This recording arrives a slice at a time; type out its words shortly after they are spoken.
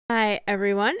Hi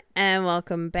everyone and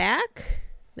welcome back.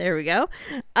 There we go.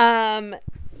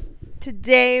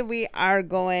 Today we are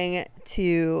going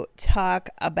to talk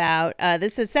about,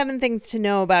 this is 7 things to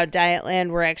know about Dietland.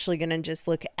 We're actually going to just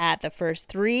look at the first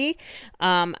 3.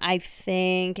 I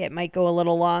think it might go a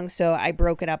little long, so I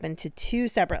broke it up into 2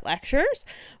 separate lectures,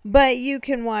 but you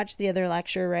can watch the other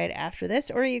lecture right after this,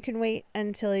 or you can wait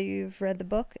until you've read the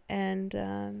book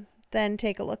and then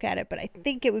take a look at it, but I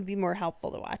think it would be more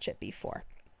helpful to watch it before.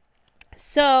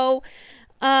 So,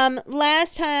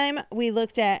 last time we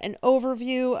looked at an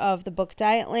overview of the book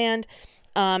Dietland.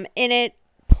 In it,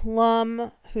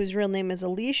 Plum, whose real name is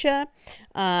Alicia,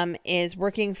 is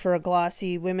working for a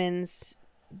glossy women's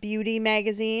beauty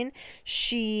magazine.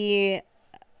 She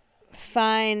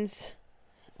finds,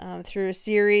 through a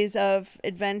series of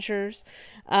adventures,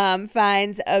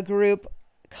 finds a group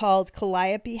called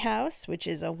Calliope House, which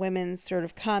is a women's sort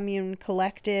of commune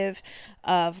collective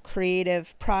of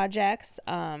creative projects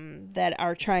that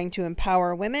are trying to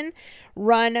empower women,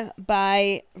 run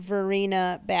by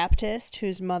Verena Baptist,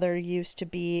 whose mother used to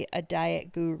be a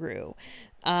diet guru.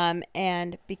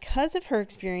 And because of her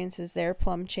experiences there,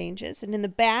 Plum changes. And in the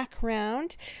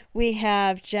background, we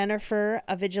have Jennifer,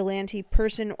 a vigilante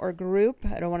person or group,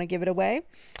 I don't want to give it away,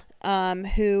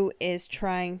 who is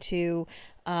trying to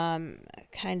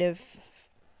kind of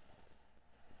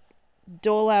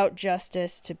dole out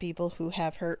justice to people who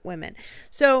have hurt women.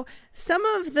 So some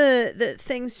of the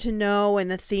things to know and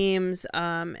the themes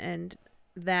and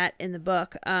that in the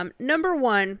book. Number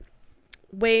 1,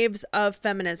 waves of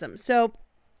feminism. So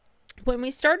when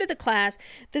we started the class,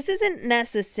 this isn't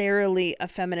necessarily a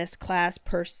feminist class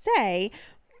per se,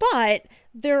 but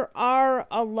there are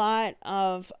a lot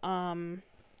of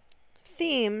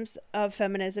themes of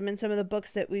feminism in some of the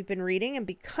books that we've been reading, and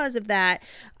because of that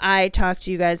I talked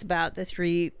to you guys about the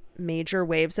 3 major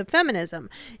waves of feminism.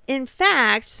 In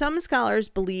fact, some scholars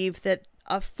believe that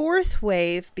a 4th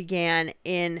wave began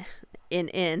I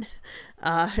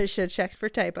should have checked for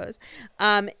typos,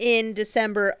 in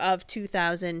December of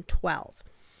 2012.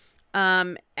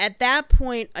 At that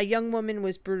point, a young woman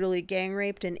was brutally gang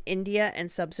raped in India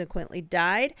and subsequently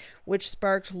died, which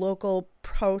sparked local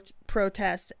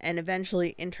protests and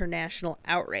eventually international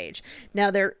outrage. Now,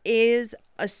 there is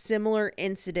a similar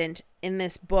incident in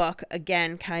this book,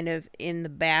 again, kind of in the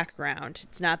background.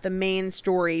 It's not the main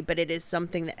story, but it is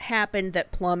something that happened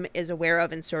that Plum is aware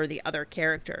of, and so are the other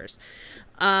characters.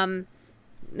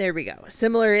 There we go. A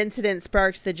similar incident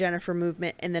sparks the Jennifer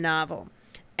movement in the novel.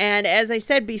 And as I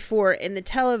said before, in the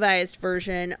televised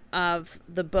version of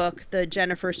the book, the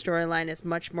Jennifer storyline is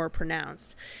much more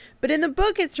pronounced. But in the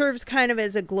book, it serves kind of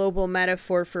as a global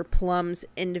metaphor for Plum's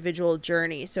individual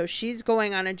journey. So she's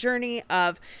going on a journey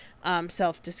of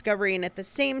self-discovery, and at the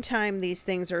same time, these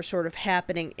things are sort of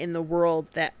happening in the world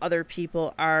that other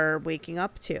people are waking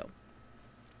up to.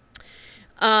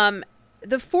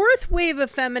 The 4th wave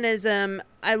of feminism,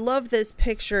 I love this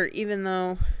picture, even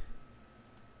though...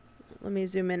 Let me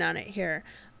zoom in on it here.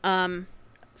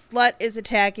 Slut is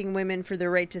attacking women for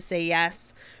their right to say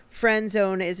yes. Friend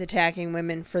zone is attacking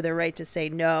women for their right to say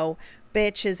no.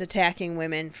 Bitch is attacking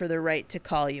women for their right to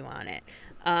call you on it.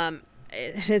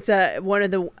 It's one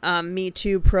of the Me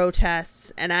Too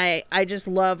protests, and I just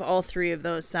love all 3 of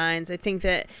those signs. I think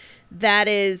that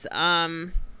is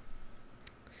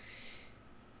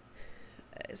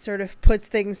sort of puts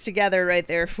things together right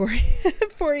there for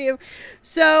you.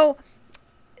 So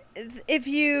if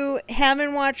you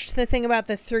haven't watched the thing about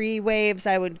the 3 waves,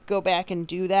 I would go back and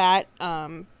do that.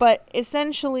 But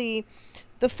essentially,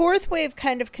 the 4th wave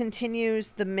kind of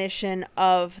continues the mission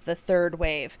of the 3rd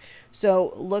wave.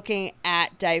 So looking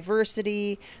at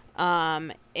diversity,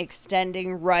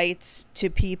 extending rights to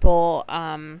people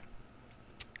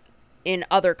in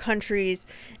other countries,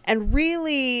 and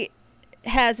really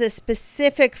has a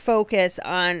specific focus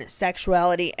on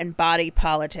sexuality and body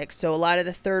politics. So a lot of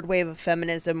the 3rd wave of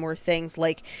feminism were things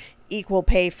like equal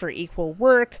pay for equal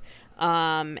work,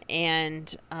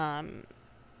 and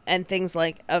things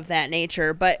like of that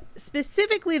nature. But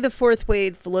specifically, the 4th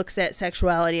wave looks at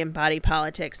sexuality and body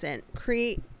politics and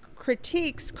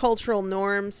critiques cultural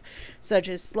norms such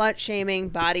as slut shaming,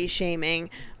 body shaming,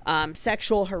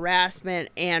 sexual harassment,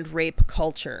 and rape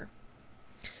culture.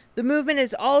 The movement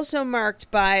is also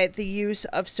marked by the use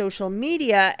of social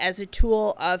media as a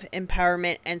tool of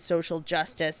empowerment and social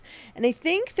justice. And I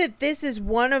think that this is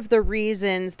one of the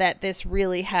reasons that this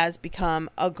really has become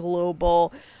a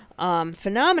global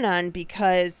phenomenon,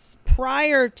 because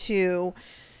prior to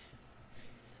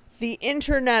the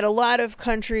internet, a lot of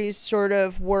countries sort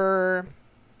of were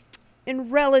in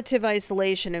relative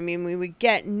isolation. I mean, we would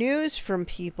get news from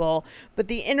people, but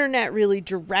the internet really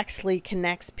directly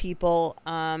connects people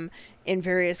in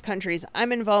various countries.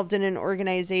 I'm involved in an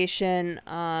organization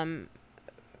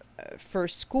for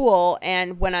school,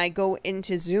 and when I go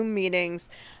into Zoom meetings,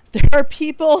 there are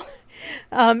people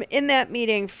in that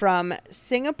meeting from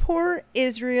Singapore,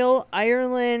 Israel,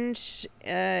 Ireland,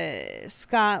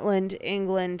 Scotland,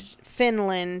 England,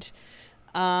 Finland,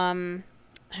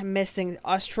 I'm missing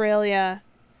Australia,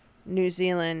 New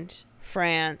Zealand,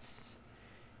 France,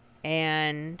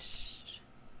 and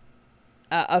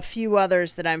a few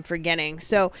others that I'm forgetting.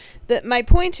 So my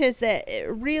point is that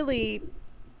really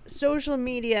social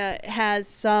media has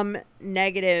some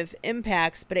negative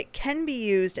impacts, but it can be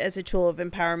used as a tool of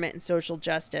empowerment and social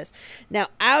justice. Now,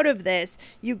 out of this,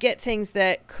 you get things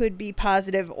that could be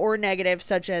positive or negative,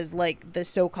 such as like the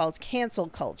so-called cancel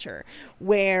culture,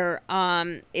 where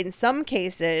in some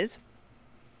cases,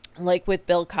 like with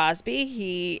Bill Cosby,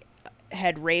 he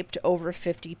had raped over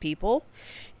 50 people,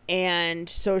 and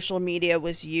social media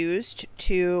was used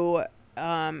to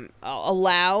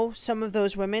allow some of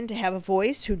those women to have a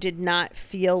voice who did not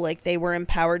feel like they were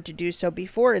empowered to do so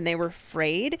before, and they were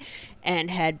afraid and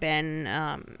had been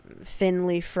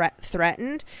thinly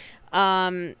threatened.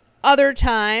 Other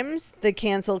times, the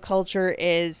cancel culture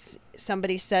is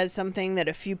somebody says something that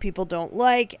a few people don't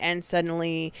like, and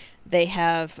suddenly they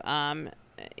have,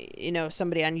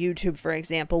 somebody on YouTube, for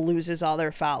example, loses all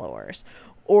their followers.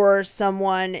 Or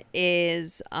someone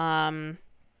is...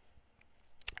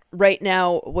 right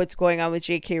now, what's going on with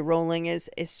J.K. Rowling is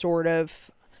sort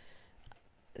of,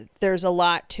 there's a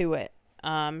lot to it.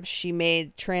 She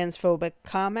made transphobic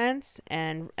comments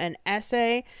and an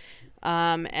essay,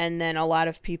 and then a lot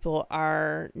of people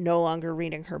are no longer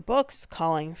reading her books,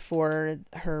 calling for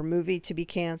her movie to be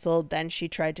canceled. Then she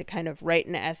tried to kind of write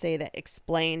an essay that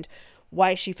explained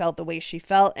why she felt the way she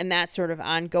felt, and that's sort of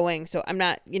ongoing. So I'm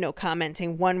not,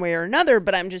 commenting one way or another,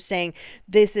 but I'm just saying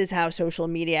this is how social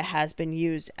media has been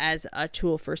used as a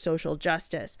tool for social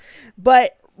justice.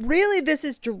 But really, this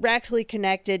is directly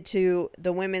connected to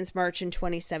the Women's March in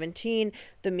 2017,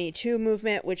 the Me Too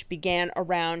movement, which began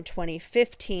around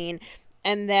 2015,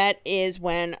 and that is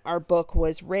when our book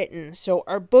was written. So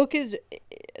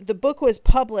the book was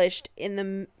published in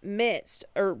the midst,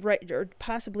 or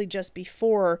possibly just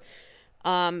before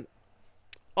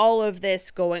all of this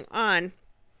going on,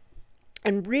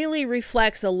 and really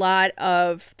reflects a lot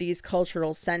of these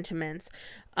cultural sentiments.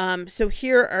 So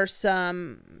here are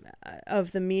some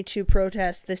of the Me Too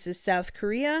protests. This is South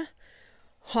Korea,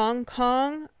 Hong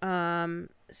Kong.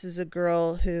 This is a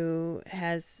girl who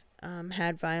has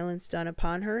had violence done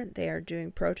upon her. They are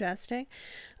doing protesting.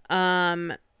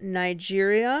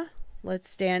 Nigeria. Let's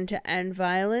stand to end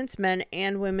violence, men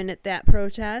and women at that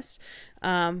protest.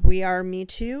 We are Me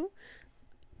Too.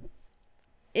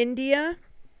 India.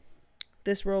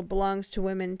 This world belongs to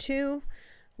women too.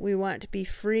 We want to be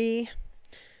free.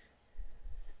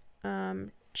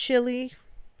 Chile.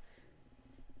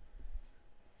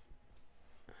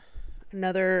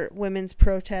 Another women's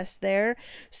protest there.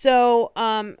 So,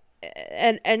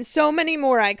 and so many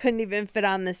more I couldn't even fit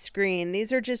on the screen.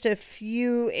 These are just a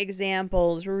few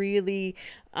examples, really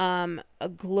a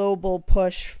global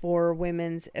push for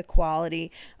women's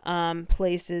equality,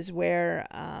 places where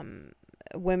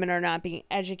women are not being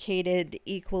educated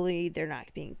equally, they're not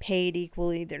being paid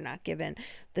equally, they're not given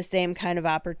the same kind of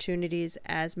opportunities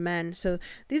as men. So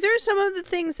these are some of the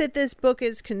things that this book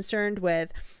is concerned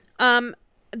with.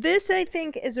 This, I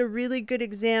think, is a really good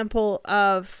example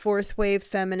of fourth wave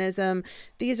feminism.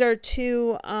 These are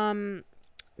two,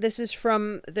 this is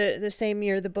from the same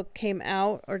year the book came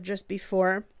out, or just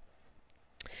before.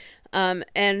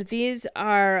 And these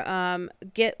are,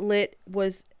 Get Lit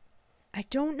was, I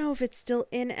don't know if it's still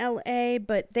in LA,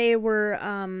 but they were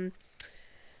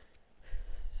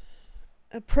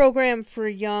a program for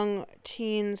young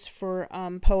teens for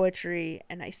poetry,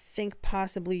 and I think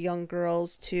possibly young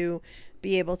girls to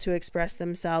be able to express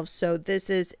themselves. So this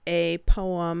is a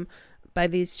poem by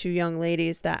these two young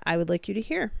ladies that I would like you to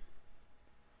hear.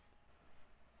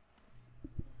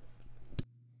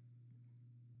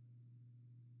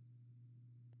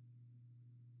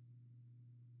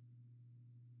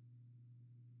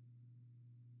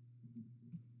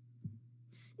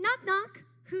 Knock, knock.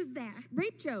 Who's there?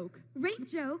 Rape joke. Rape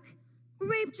joke?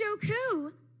 Rape joke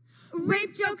who?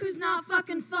 Rape joke who's not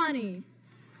fucking funny.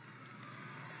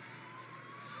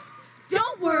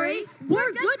 Don't worry,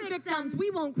 we're good victims. We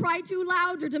won't cry too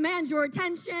loud or demand your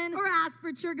attention or ask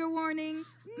for trigger warnings.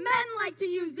 Men like to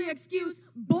use the excuse,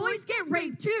 boys get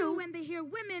raped too, when they hear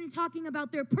women talking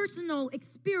about their personal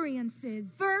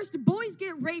experiences. First, boys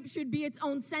get raped should be its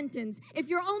own sentence. If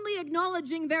you're only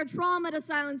acknowledging their trauma to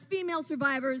silence female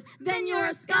survivors, then you're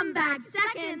a scumbag.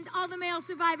 Second, all the male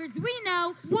survivors we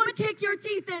know would kick your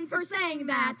teeth in for saying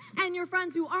that. And your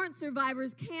friends who aren't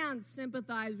survivors can't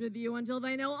sympathize with you until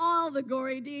they know all the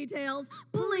gory details.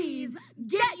 Please,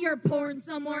 get your porn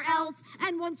somewhere else.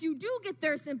 And once you do get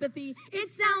their sympathy, it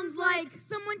sounds like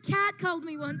someone catcalled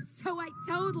me once, so I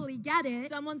totally get it.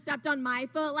 Someone stepped on my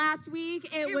foot last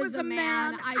week. It was a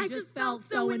man. I just felt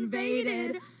so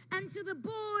invaded. And to the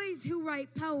boys who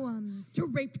write poems. To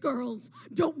raped girls,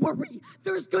 don't worry.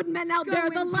 There's good men out there.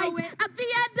 The light at the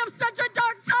end of such a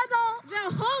dark tunnel.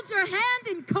 They'll hold your hand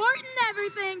in court and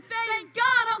everything. Thank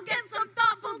God I'll get some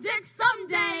thoughtful dick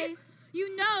someday.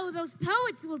 You know, those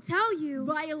poets will tell you.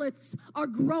 Violets are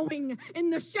growing in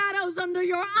the shadows under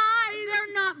your eyes.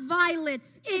 They're not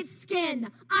violets. It's skin.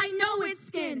 I know it's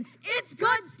skin. It's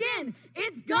good skin.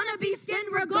 It's gonna be skin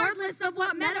regardless of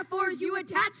what metaphors you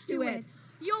attach to it.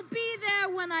 You'll be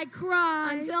there when I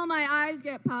cry. Until my eyes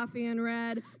get puffy and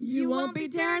red. You won't be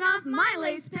tearing off my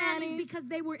lace panties. Because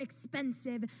they were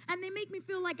expensive. And they make me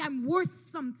feel like I'm worth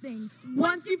something.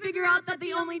 Once you figure out that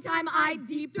the only time I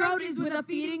deep throat is with a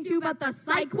feeding tube at the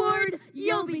psych ward,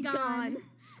 you'll be gone.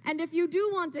 And if you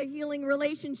do want a healing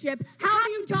relationship, how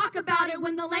do you talk about it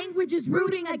when the language is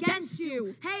rooting against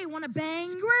you? Hey, wanna bang?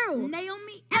 Screw.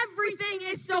 Naomi, everything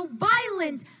is so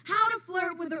violent. How to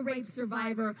flirt with a rape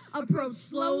survivor. Approach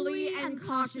slowly and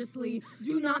cautiously.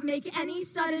 Do not make any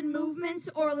sudden movements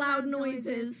or loud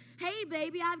noises. Hey,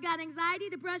 baby, I've got anxiety,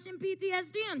 depression,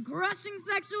 PTSD, and crushing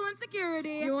sexual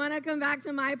insecurity. You want to come back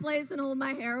to my place and hold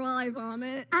my hair while I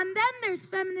vomit? And then there's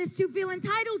feminists who feel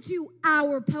entitled to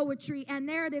our poetry and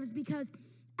narratives because,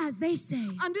 as they say,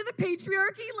 under the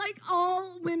patriarchy, like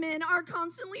all women are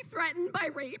constantly threatened by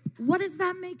rape. What does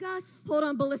that make us? Hold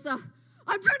on, Belissa.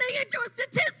 I'm turning into a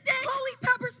statistic! Holy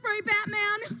pepper spray,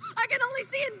 Batman! I can only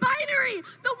see in binary!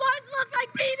 The ones look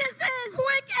like penises!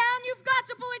 Quick, Anne, you've got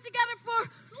to pull it together for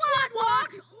Slut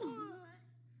Walk!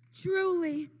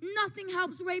 Truly, nothing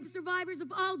helps rape survivors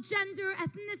of all gender,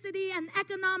 ethnicity, and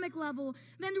economic level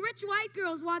than rich white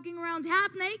girls walking around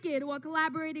half naked while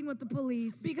collaborating with the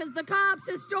police. Because the cops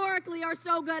historically are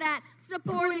so good at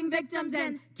supporting victims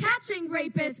and catching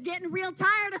rapists, getting real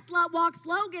tired of Slut Walk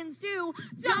slogans too.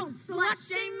 Don't slut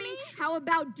shame me. How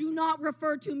about do not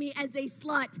refer to me as a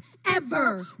slut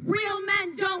ever? Real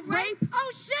men don't rape.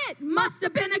 Oh shit, must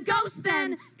have been a ghost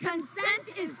then.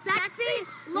 Consent is sexy.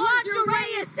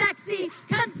 Lingerie is sexy.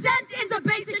 Consent is a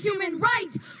basic human right.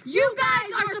 You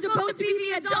guys are supposed to be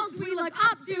the adults we look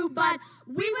up to, but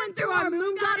we went through our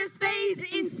moon goddess phase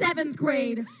in 7th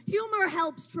grade. Humor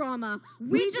helps trauma.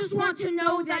 We just want to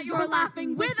know that you're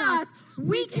laughing with us.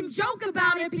 We can joke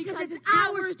about it because it's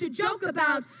ours to joke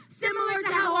about, similar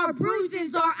to how our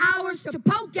bruises are ours to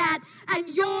poke at and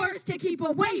yours to keep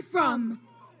away from.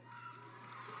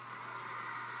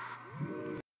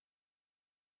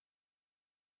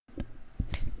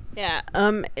 Yeah,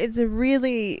 it's a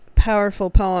really powerful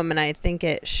poem, and I think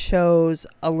it shows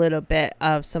a little bit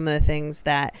of some of the things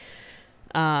that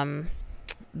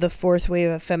the fourth wave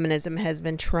of feminism has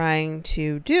been trying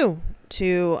to do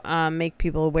to make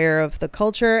people aware of the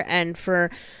culture, and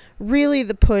for really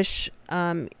the push,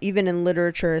 even in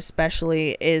literature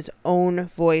especially, is own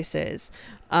voices.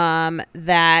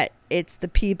 That it's the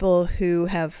people who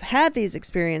have had these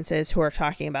experiences who are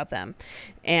talking about them.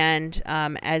 And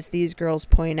as these girls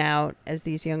point out, as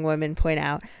these young women point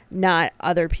out, not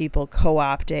other people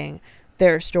co-opting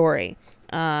their story.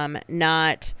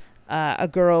 Not a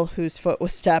girl whose foot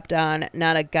was stepped on,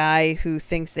 not a guy who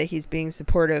thinks that he's being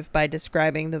supportive by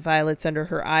describing the violets under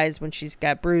her eyes when she's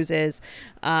got bruises.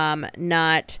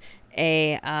 Not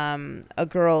a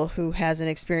girl who hasn't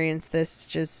experienced this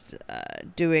just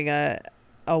doing a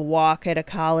walk at a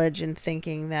college and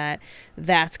thinking that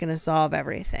that's going to solve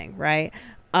everything, right?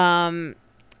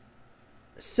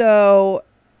 So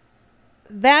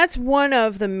that's one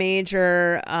of the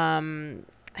major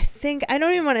I think, I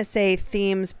don't even want to say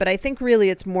themes, but I think really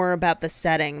it's more about the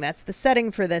setting. That's the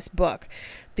setting for this book.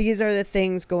 These are the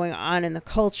things going on in the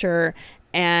culture,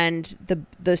 and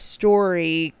the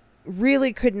story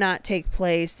really could not take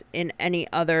place in any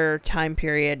other time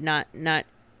period. Not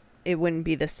it wouldn't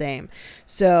be the same.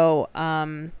 So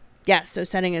yeah, so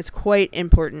setting is quite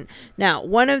important. Now,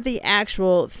 one of the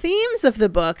actual themes of the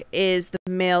book is the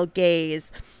male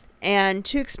gaze. And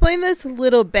to explain this a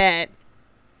little bit,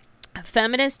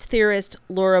 feminist theorist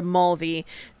Laura Mulvey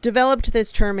developed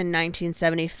this term in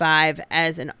 1975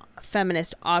 as an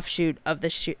feminist offshoot of the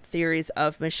theories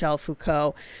of Michel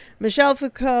Foucault. Michel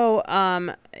Foucault,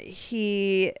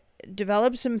 he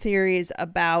developed some theories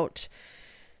about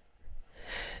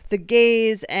the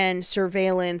gaze and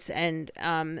surveillance, and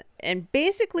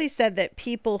basically said that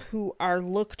people who are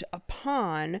looked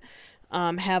upon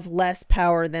have less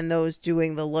power than those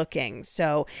doing the looking.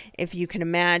 So if you can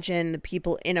imagine the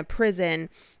people in a prison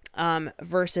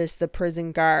versus the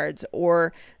prison guards,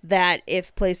 or that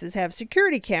if places have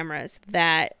security cameras,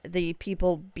 that the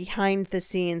people behind the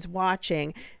scenes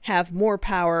watching have more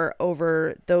power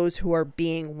over those who are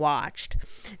being watched.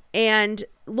 And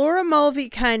Laura Mulvey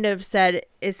kind of said,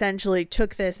 essentially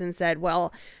took this and said,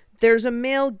 well, there's a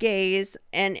male gaze,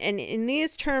 and in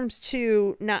these terms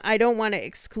too, I don't want to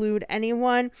exclude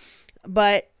anyone,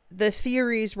 but the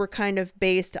theories were kind of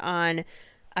based on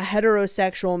a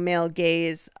heterosexual male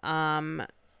gaze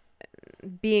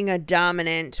being a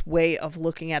dominant way of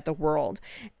looking at the world.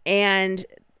 And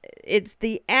it's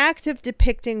the act of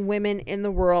depicting women in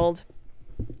the world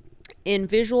in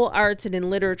visual arts and in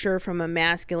literature from a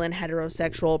masculine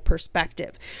heterosexual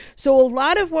perspective. So a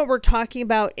lot of what we're talking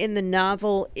about in the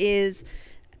novel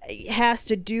has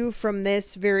to do from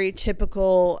this very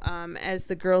typical, as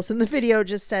the girls in the video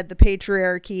just said, the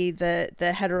patriarchy, the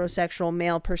heterosexual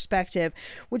male perspective,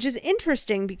 which is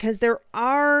interesting because there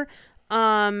are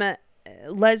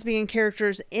lesbian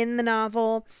characters in the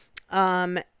novel,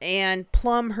 and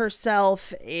Plum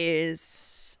herself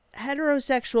is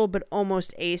heterosexual but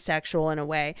almost asexual in a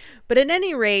way. But at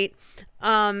any rate,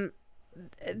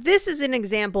 this is an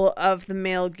example of the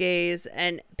male gaze,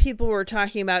 and people were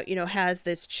talking about, has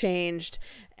this changed?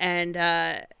 And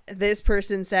this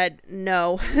person said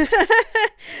no.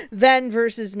 Then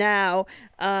versus now,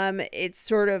 it's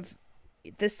sort of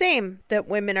the same, that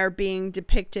women are being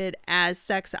depicted as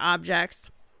sex objects.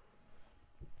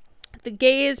 The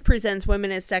gaze presents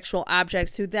women as sexual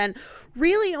objects who then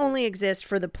really only exist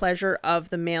for the pleasure of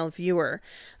the male viewer.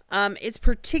 It's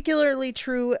particularly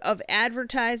true of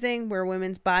advertising, where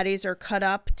women's bodies are cut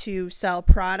up to sell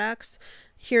products.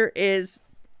 Here is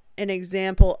an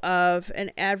example of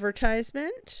an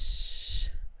advertisement.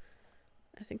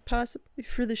 I think possibly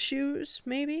for the shoes,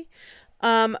 maybe.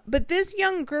 But this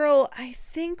young girl, I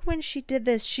think when she did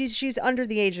this, she's under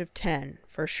the age of 10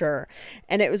 for sure.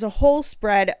 And it was a whole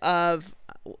spread of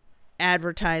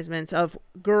advertisements of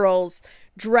girls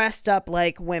dressed up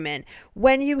like women.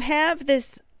 When you have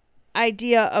this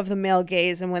idea of the male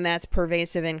gaze, and when that's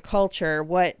pervasive in culture,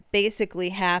 what basically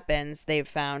happens, they've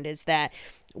found, is that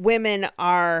women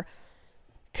are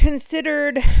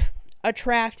considered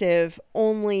attractive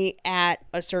only at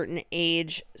a certain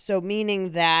age. So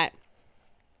meaning that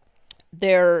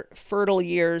their fertile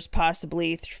years,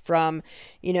 possibly from,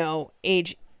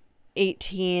 age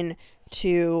 18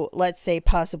 to, let's say,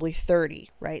 possibly 30,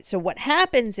 right? So what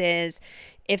happens is,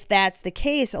 if that's the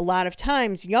case, a lot of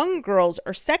times young girls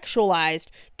are sexualized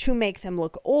to make them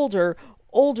look older.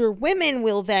 Older women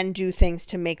will then do things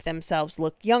to make themselves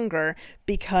look younger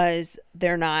because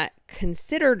they're not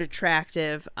considered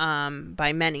attractive,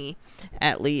 by many,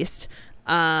 at least.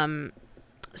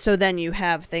 So then you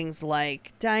have things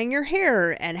like dyeing your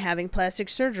hair and having plastic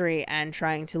surgery and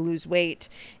trying to lose weight,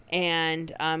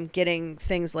 and getting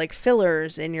things like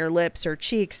fillers in your lips or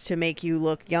cheeks to make you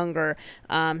look younger,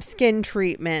 skin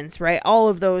treatments, right? All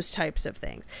of those types of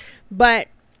things. But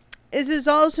this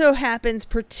also happens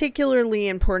particularly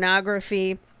in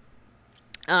pornography.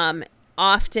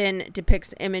 Often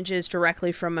depicts images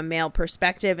directly from a male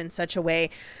perspective in such a way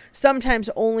sometimes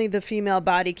only the female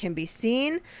body can be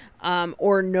seen,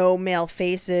 or no male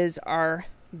faces are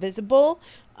visible,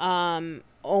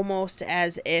 almost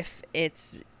as if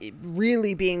it's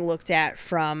really being looked at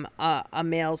from a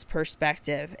male's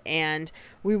perspective. And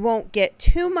we won't get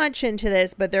too much into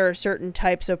this, but there are certain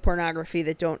types of pornography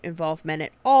that don't involve men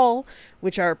at all,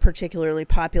 which are particularly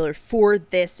popular for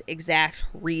this exact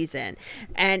reason.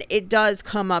 And it does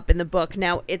come up in the book.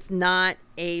 Now, it's not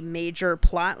a major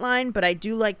plot line, but I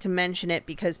do like to mention it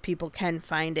because people can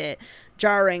find it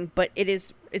jarring, but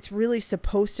it's really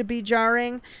supposed to be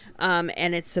jarring,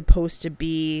 and it's supposed to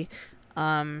be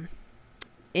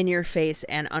in your face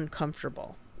and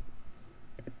uncomfortable.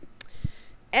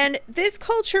 And this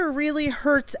culture really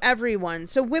hurts everyone.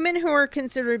 So women who are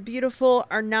considered beautiful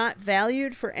are not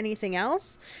valued for anything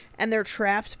else, and they're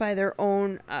trapped by their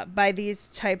own by these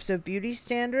types of beauty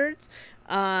standards.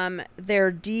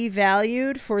 They're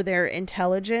devalued for their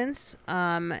intelligence,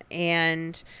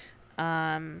 and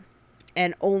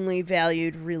and only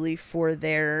valued really for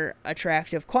their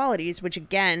attractive qualities, which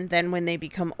again, then when they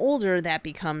become older, that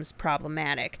becomes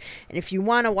problematic. And if you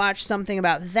want to watch something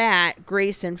about that,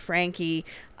 Grace and Frankie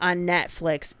on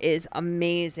Netflix is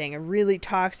amazing. It really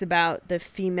talks about the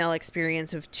female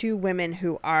experience of two women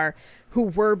who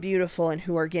were beautiful and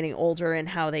who are getting older, and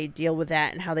how they deal with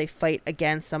that and how they fight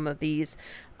against some of these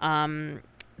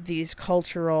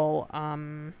cultural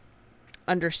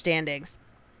understandings.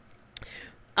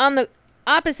 On the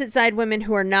opposite side, women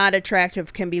who are not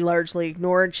attractive can be largely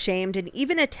ignored, shamed, and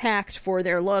even attacked for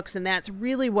their looks, and that's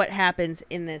really what happens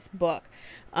in this book.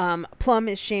 Plum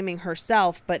is shaming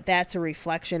herself, but that's a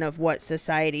reflection of what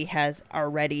society has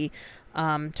already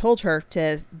told her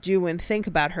to do and think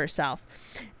about herself.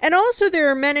 And also there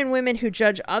are men and women who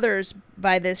judge others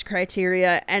by this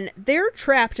criteria, and they're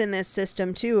trapped in this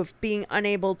system too of being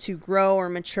unable to grow or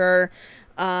mature.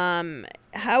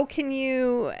 How can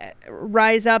you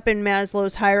rise up in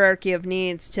Maslow's hierarchy of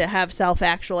needs to have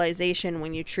self-actualization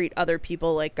when you treat other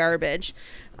people like garbage?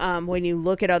 When you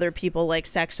look at other people like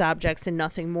sex objects and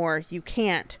nothing more, you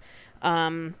can't.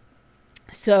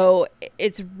 So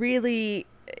it's really,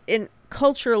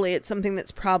 culturally, it's something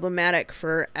that's problematic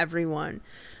for everyone.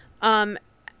 The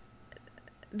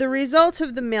result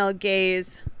of the male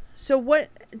gaze. So what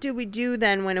do we do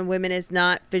then when a woman is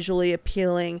not visually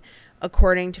appealing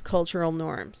according to cultural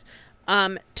norms?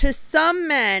 To some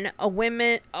men, a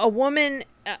woman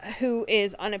who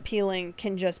is unappealing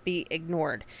can just be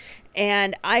ignored.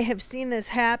 And I have seen this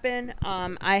happen.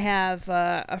 I have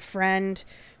a friend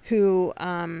who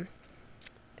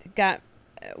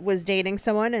was dating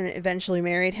someone and eventually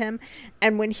married him.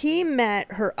 And when he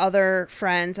met her other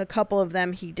friends, a couple of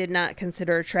them he did not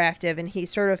consider attractive, and he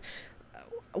sort of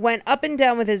went up and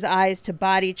down with his eyes to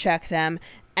body check them,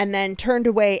 and then turned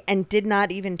away and did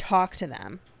not even talk to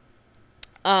them.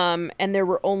 And there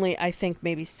were only, I think,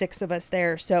 maybe 6 of us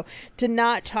there. So to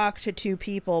not talk to 2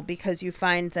 people because you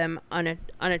find them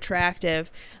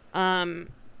unattractive,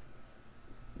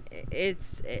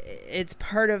 it's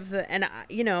part of the, and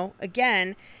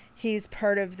again, he's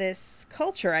part of this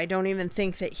culture. I don't even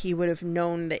think that he would have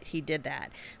known that he did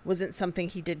that. It wasn't something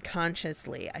he did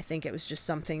consciously. I think it was just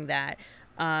something that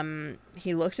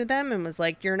he looked at them and was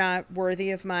like, you're not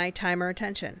worthy of my time or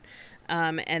attention.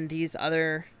 And these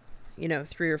other,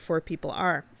 3 or 4 people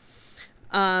are.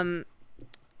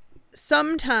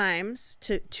 Sometimes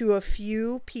to a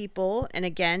few people, and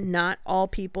again, not all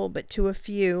people, but to a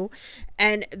few,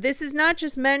 and this is not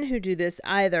just men who do this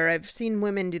either. I've seen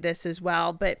women do this as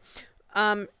well, but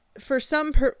for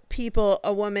some people,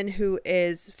 a woman who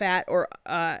is fat or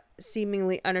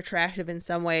seemingly unattractive in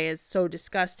some way is so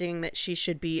disgusting that she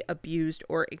should be abused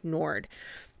or ignored.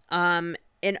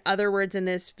 In other words, in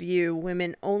this view,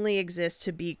 women only exist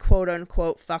to be quote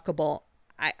unquote fuckable.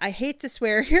 I hate to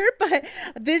swear here, but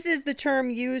this is the term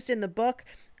used in the book.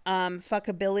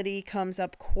 Fuckability comes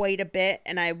up quite a bit,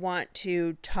 and I want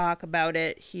to talk about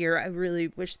it here. I really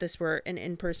wish this were an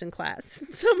in-person class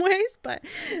in some ways, but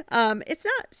it's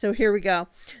not. So here we go.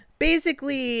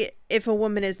 Basically, if a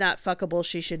woman is not fuckable,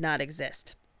 she should not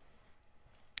exist.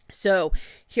 So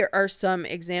here are some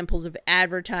examples of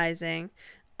advertising.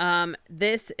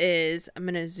 This is, I'm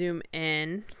going to zoom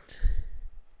in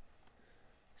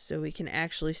so we can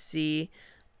actually see,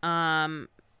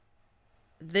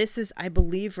 this is, I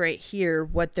believe right here,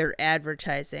 what they're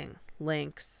advertising,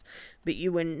 links, but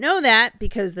you wouldn't know that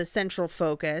because the central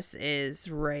focus is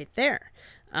right there,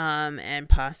 and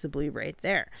possibly right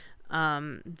there,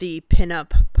 the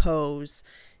pinup pose.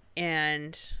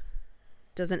 And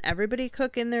doesn't everybody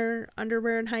cook in their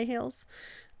underwear and high heels?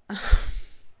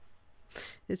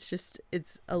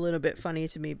 It's a little bit funny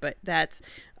to me, but that's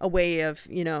a way of,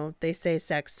 they say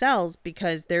sex sells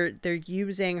because they're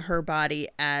using her body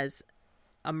as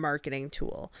a marketing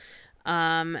tool.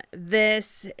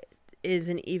 This is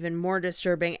an even more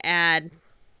disturbing ad.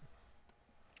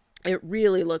 It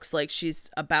really looks like she's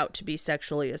about to be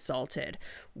sexually assaulted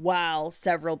while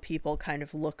several people kind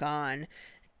of look on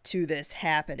to this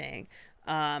happening.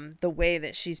 The way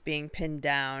that she's being pinned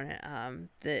down,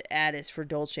 the ad is for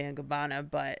Dolce & Gabbana,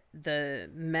 but the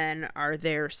men are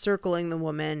there circling the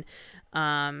woman.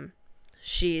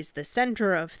 She's the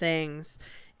center of things,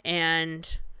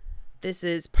 and this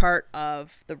is part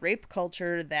of the rape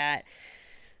culture that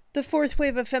the 4th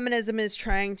wave of feminism is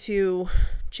trying to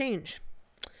change.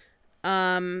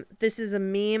 This is a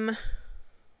meme.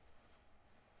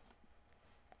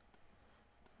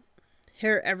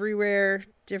 Hair everywhere,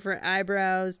 different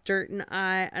eyebrows, dirt in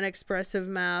eye, unexpressive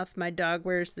mouth. My dog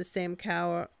wears the same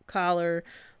collar.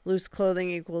 Loose clothing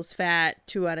equals fat.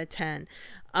 2 out of 10.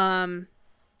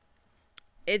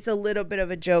 it's a little bit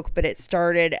of a joke, but it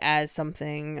started as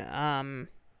something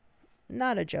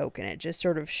not a joke, and it just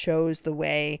sort of shows the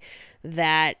way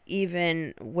that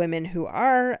even women who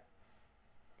are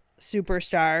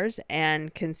superstars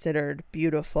and considered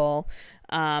beautiful,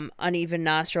 uneven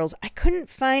nostrils. I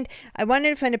wanted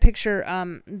to find a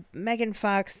picture. Megan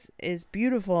Fox is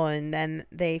beautiful, and then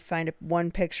they find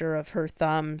one picture of her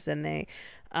thumbs, and they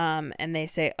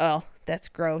say, oh, that's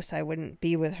gross, I wouldn't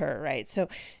be with her, right? So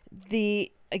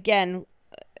again,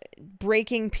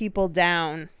 breaking people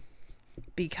down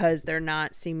because they're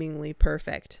not seemingly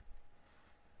perfect.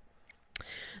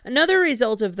 Another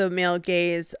result of the male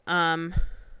gaze, I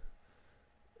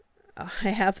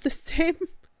have the same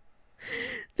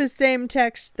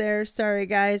text there. Sorry,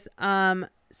 guys.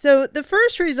 So the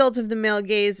first result of the male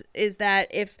gaze is that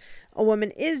if a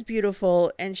woman is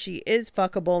beautiful and she is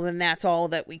fuckable, then that's all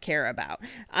that we care about.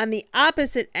 On the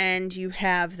opposite end, you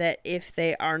have that if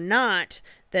they are not,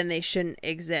 then they shouldn't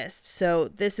exist. So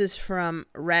this is from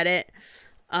Reddit,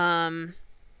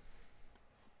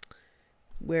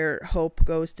 where hope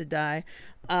goes to die.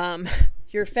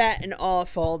 You're fat and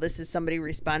awful. This is somebody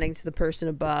responding to the person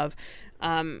above.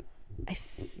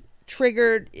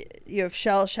 Triggered, you have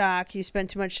shell shock, you spend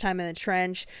too much time in the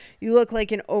trench, you look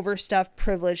like an overstuffed,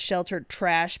 privileged, sheltered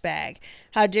trash bag.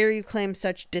 How dare you claim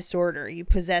such disorder? You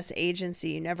possess agency.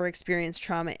 You never experienced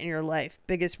trauma in your life.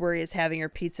 Biggest worry is having your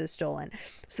pizza stolen.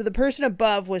 So the person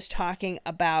above was talking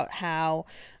about how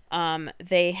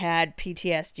they had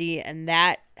PTSD, and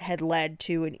that had led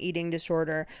to an eating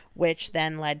disorder, which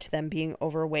then led to them being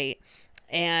overweight.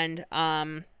 And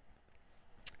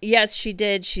yes, she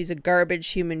did. She's a garbage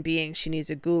human being. She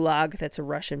needs a gulag. That's a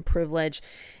Russian privilege.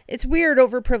 It's weird,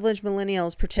 overprivileged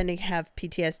millennials pretending to have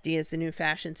PTSD is the new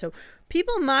fashion. So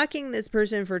people mocking this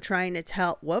person for trying to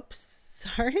tell,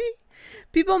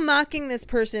 people mocking this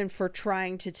person for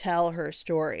trying to tell her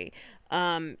story.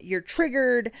 You're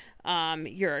triggered.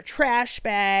 You're a trash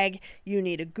bag. You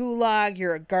need a gulag.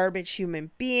 You're a garbage human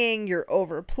being. You're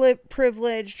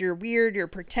overprivileged. You're weird. You're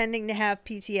pretending to have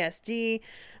PTSD.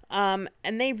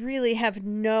 And they really have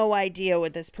no idea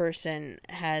what this person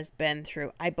has been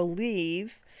through. I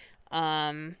believe,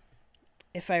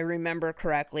 if I remember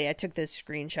correctly, I took this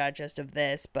screenshot just of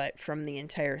this, but from the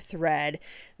entire thread,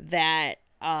 that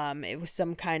it was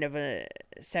some kind of a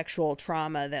sexual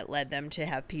trauma that led them to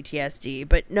have PTSD.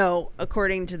 But no,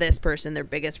 according to this person, their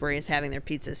biggest worry is having their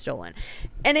pizza stolen.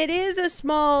 And it is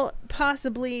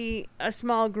possibly a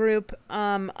small group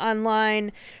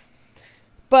online.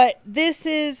 But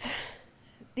these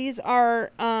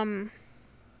are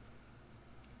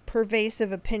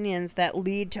pervasive opinions that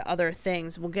lead to other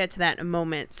things. We'll get to that in a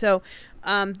moment. So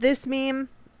this meme,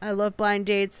 I love blind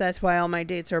dates. That's why all my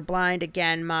dates are blind.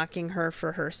 Again, mocking her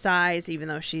for her size, even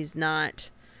though she's not.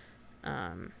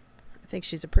 I think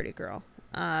she's a pretty girl.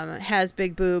 Has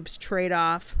big boobs, trade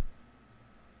off.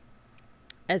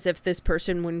 As if this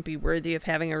person wouldn't be worthy of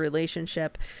having a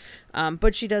relationship.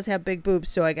 But she does have big boobs,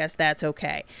 so I guess that's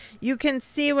okay. You can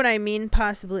see what I mean,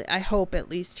 possibly, I hope at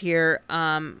least here,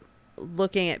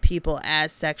 looking at people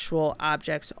as sexual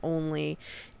objects only.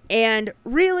 And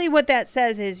really what that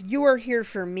says is, you are here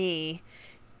for me,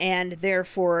 and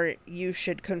therefore you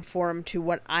should conform to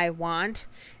what I want,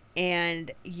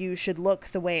 and you should look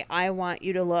the way I want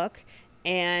you to look.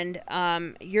 And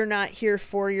you're not here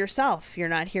for yourself. You're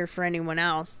not here for anyone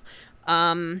else.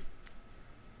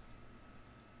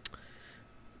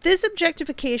 This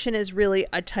objectification is really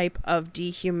a type of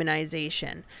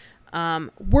dehumanization.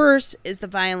 Worse is the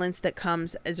violence that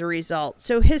comes as a result.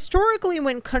 So historically,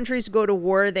 when countries go to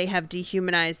war, they have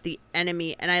dehumanized the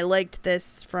enemy. And I liked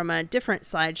this from a different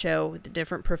slideshow with a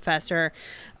different professor.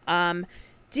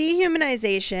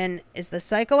 Dehumanization is the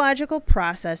psychological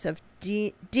process of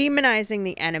demonizing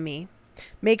the enemy,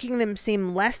 making them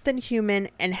seem less than human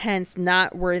and hence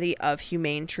not worthy of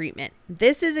humane treatment.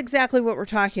 This is exactly what we're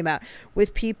talking about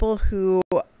with people who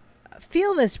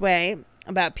feel this way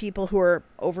about people who are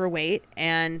overweight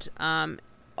and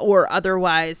or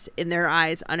otherwise in their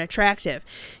eyes unattractive.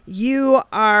 You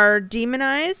are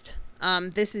demonized.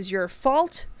 This is your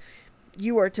fault.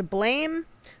 You are to blame.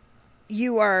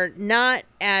 You are not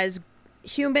as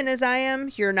human as I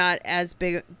am. You're not as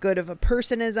good of a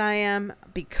person as I am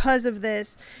because of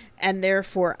this, and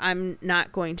therefore I'm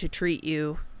not going to treat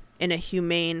you in a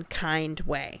humane, kind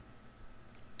way.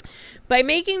 By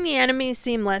making the enemy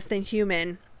seem less than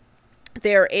human,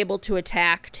 they are able to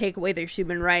attack, take away their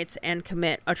human rights, and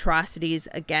commit atrocities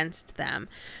against them.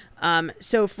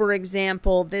 So, for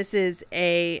example, this is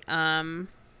a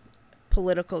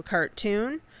political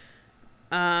cartoon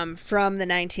from the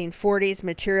 1940s.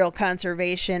 Material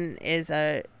conservation is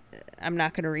a I'm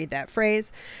not going to read that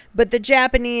phrase. But the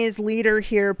Japanese leader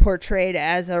here portrayed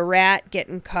as a rat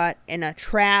getting caught in a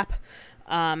trap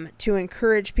to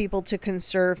encourage people to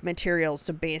conserve materials.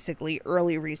 So basically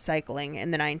early recycling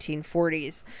in the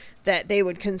 1940s, that they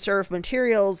would conserve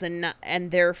materials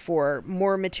and therefore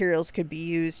more materials could be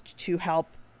used to help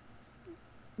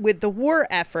with the war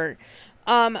effort.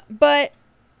 But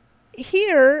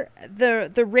here, the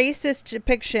racist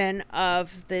depiction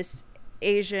of this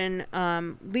Asian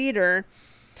leader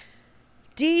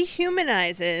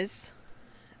dehumanizes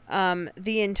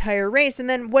the entire race. And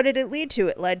then what did it lead to?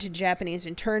 It led to Japanese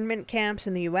internment camps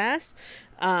in the U.S.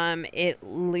 It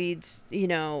leads,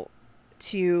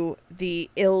 to the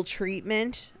ill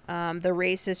treatment, the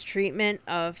racist treatment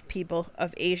of people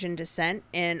of Asian descent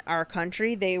in our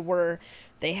country.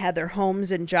 They had their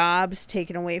homes and jobs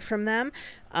taken away from them.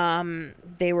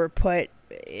 They were put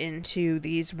into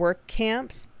these work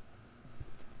camps.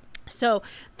 So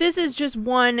this is just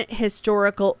one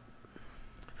historical,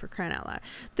 for crying out loud,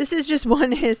 this is just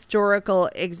one historical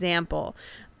example.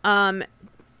 And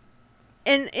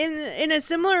in a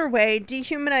similar way,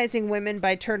 dehumanizing women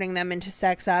by turning them into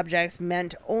sex objects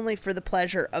meant only for the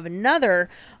pleasure of another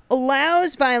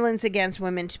allows violence against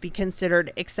women to be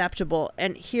considered acceptable.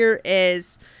 And here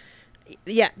is,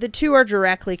 the two are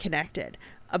directly connected.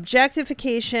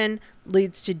 Objectification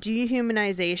leads to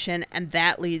dehumanization, and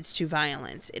that leads to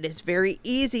violence. It is very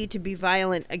easy to be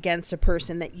violent against a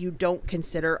person that you don't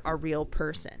consider a real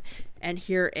person. And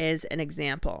here is an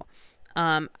example.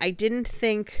 I didn't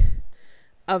think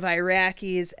of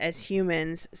Iraqis as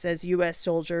humans, says U.S.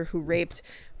 soldier who raped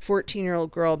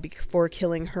 14-year-old girl before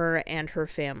killing her and her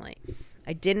family.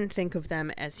 I didn't think of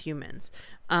them as humans.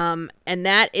 And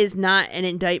that is not an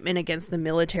indictment against the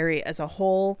military as a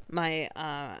whole. My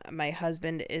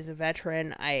husband is a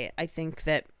veteran. I think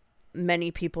that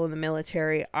many people in the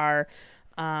military are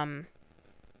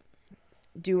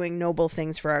doing noble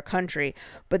things for our country.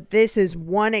 But this is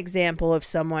one example of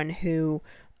someone who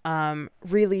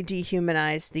really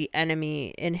dehumanized the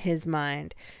enemy in his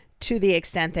mind to the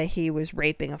extent that he was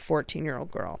raping a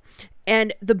 14-year-old girl.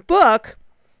 And the book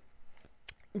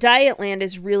Dietland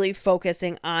is really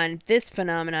focusing on this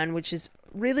phenomenon, which is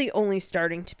really only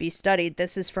starting to be studied.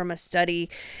 This is from a study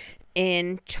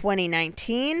in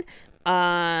 2019.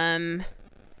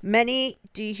 Many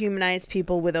dehumanize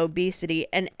people with obesity.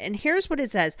 And here's what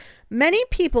it says. Many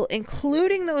people,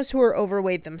 including those who are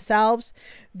overweight themselves,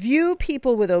 view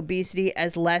people with obesity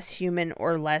as less human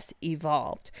or less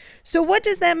evolved. So what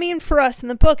does that mean for us in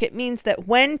the book? It means that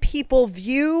when people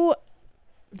view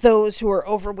those who are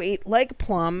overweight, like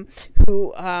Plum,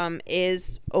 who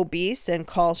is obese and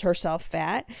calls herself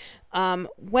fat,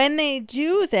 when they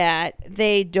do that,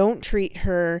 they don't treat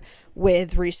her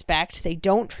with respect. They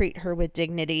don't treat her with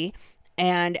dignity.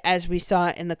 And as we saw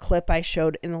in the clip I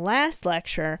showed in the last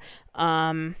lecture,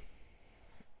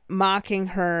 mocking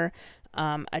her,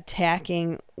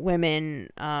 attacking women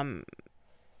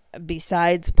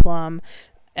besides Plum,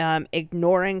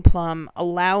 ignoring Plum,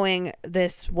 allowing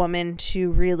this woman to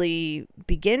really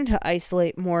begin to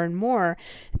isolate more and more.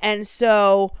 And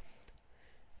so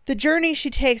the journey she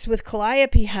takes with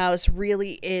Calliope House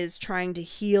really is trying to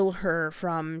heal her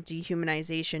from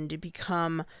dehumanization, to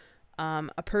become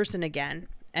a person again,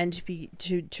 and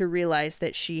to realize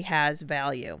that she has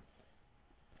value.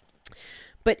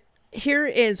 But here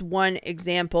is one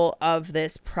example of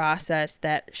this process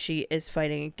that she is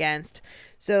fighting against.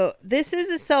 So this is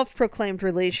a self-proclaimed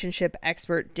relationship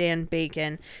expert, Dan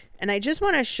Bacon, and I just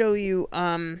want to show you,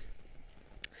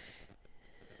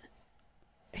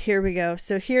 here we go.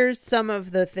 So here's some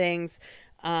of the things.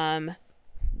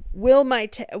 Will my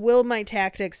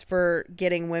tactics for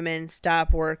getting women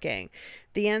stop working?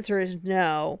 The answer is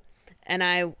no, and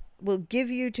I will give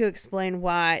you to explain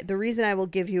why. The reason I will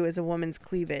give you is a woman's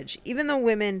cleavage. Even though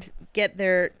women get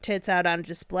their tits out on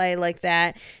display like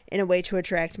that in a way to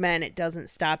attract men, it doesn't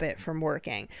stop it from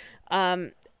working.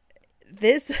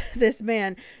 This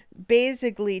man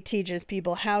basically teaches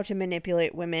people how to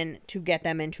manipulate women to get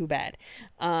them into bed,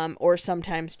 or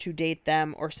sometimes to date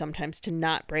them, or sometimes to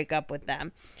not break up with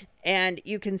them. And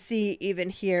you can see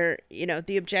even here,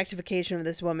 the objectification of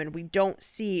this woman. We don't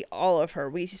see all of her.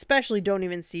 We especially don't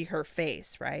even see her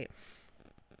face, right?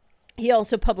 He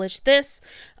also published this,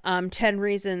 10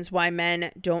 reasons why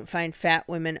men don't find fat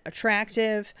women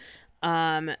attractive,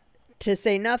 to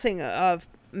say nothing of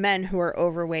men who are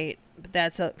overweight. But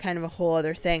that's a kind of a whole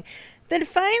other thing. Then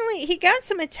finally, he got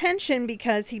some attention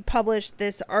because he published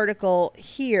this article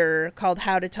here called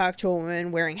How to Talk to a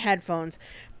Woman Wearing Headphones,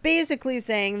 basically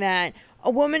saying that a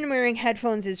woman wearing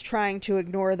headphones is trying to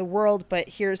ignore the world, but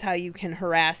here's how you can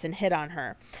harass and hit on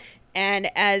her. And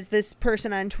as this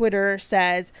person on Twitter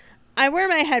says, I wear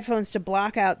my headphones to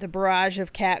block out the barrage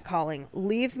of catcalling.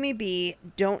 Leave me be.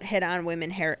 Don't hit on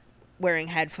women wearing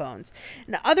headphones.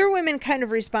 And other women kind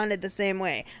of responded the same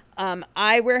way.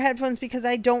 I wear headphones because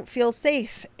I don't feel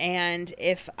safe. And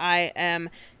if I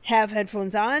have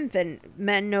headphones on, then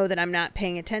men know that I'm not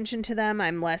paying attention to them.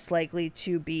 I'm less likely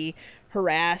to be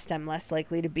harassed. I'm less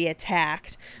likely to be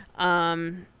attacked.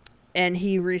 And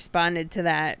he responded to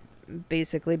that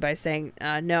basically by saying,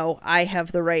 no, I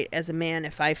have the right as a man,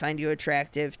 if I find you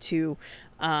attractive, to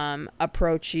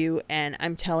approach you, and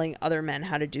I'm telling other men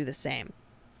how to do the same.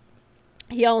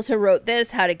 He also wrote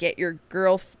this, how to get your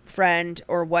girlfriend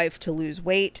or wife to lose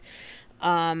weight,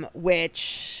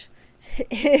 which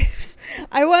is,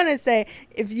 I want to say,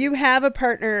 if you have a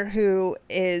partner who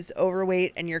is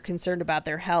overweight and you're concerned about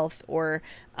their health or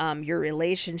your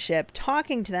relationship,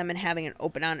 talking to them and having an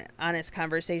open, honest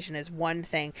conversation is one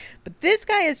thing. But this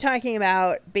guy is talking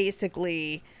about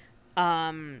basically,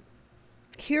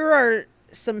 here are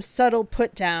some subtle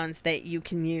put downs that you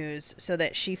can use so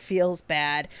that she feels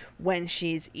bad when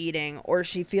she's eating, or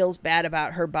she feels bad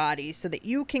about her body, so that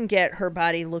you can get her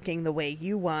body looking the way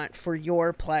you want for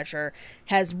your pleasure.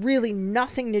 Has really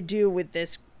nothing to do with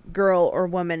this girl or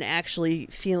woman actually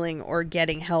feeling or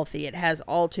getting healthy. It has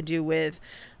all to do with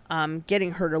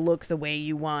getting her to look the way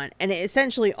you want. And it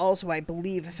essentially also, I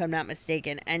believe, if I'm not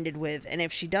mistaken, ended with, and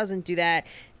if she doesn't do that,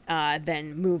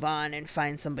 then move on and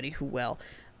find somebody who will.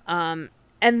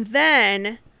 And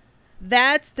then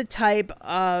that's the type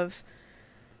of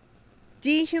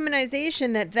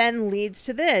dehumanization that then leads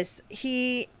to this.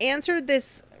 He answered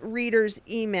this reader's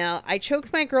email. I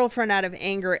choked my girlfriend out of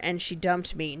anger and she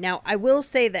dumped me. Now, I will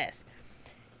say this.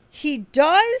 He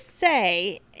does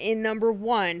say in number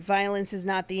 1, violence is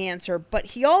not the answer, but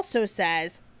he also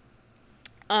says,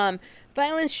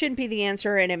 violence shouldn't be the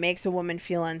answer and it makes a woman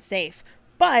feel unsafe.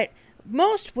 But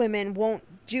most women won't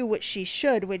do what she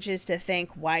should, which is to think,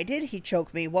 why did he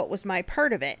choke me? What was my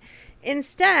part of it?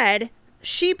 Instead,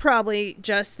 she probably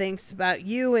just thinks about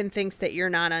you and thinks that you're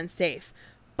not unsafe.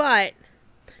 But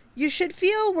you should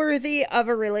feel worthy of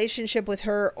a relationship with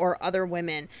her or other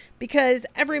women, because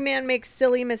every man makes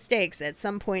silly mistakes at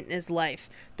some point in his life.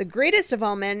 The greatest of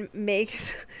all men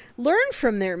learn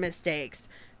from their mistakes.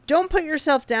 Don't put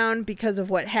yourself down because of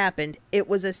what happened. It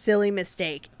was a silly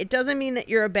mistake. It doesn't mean that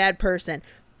you're a bad person.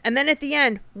 And then at the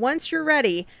end, once you're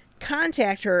ready,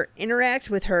 contact her, interact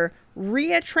with her,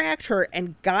 reattract her,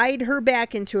 and guide her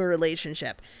back into a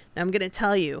relationship. Now, I'm going to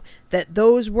tell you that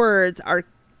those words are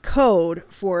code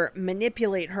for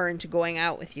manipulate her into going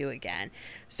out with you again.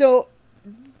 So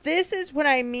this is what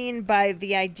I mean by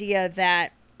the idea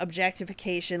that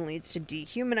objectification leads to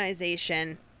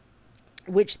dehumanization,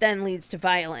 which then leads to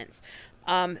violence.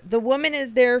 The woman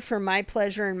is there for my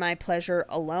pleasure and my pleasure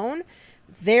alone.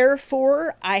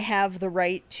 Therefore, I have the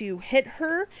right to hit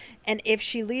her. And if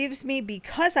she leaves me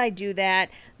because I do that,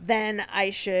 then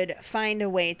I should find a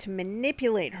way to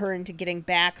manipulate her into getting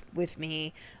back with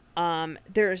me.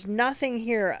 There's nothing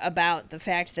here about the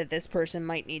fact that this person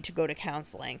might need to go to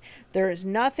counseling. There is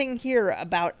nothing here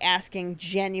about asking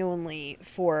genuinely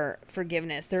for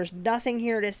forgiveness. There's nothing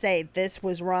here to say this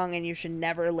was wrong and you should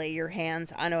never lay your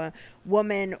hands on a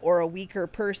woman or a weaker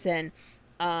person.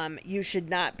 You should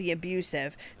not be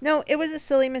abusive. No, it was a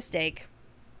silly mistake.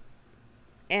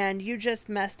 And you just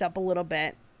messed up a little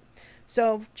bit.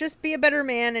 So just be a better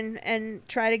man and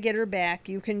try to get her back.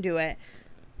 You can do it.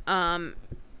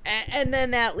 And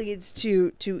then that leads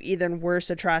to even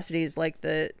worse atrocities like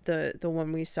the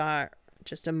one we saw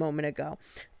just a moment ago.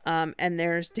 And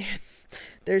there's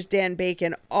Dan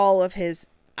Bacon. All of his,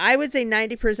 I would say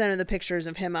 90% of the pictures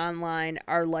of him online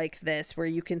are like this, where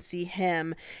you can see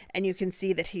him and you can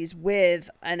see that he's with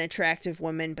an attractive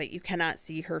woman, but you cannot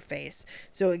see her face.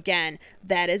 So again,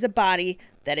 that is a body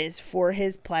that is for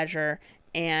his pleasure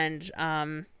and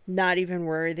not even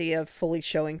worthy of fully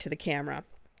showing to the camera.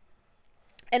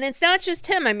 And it's not just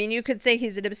him. I mean, you could say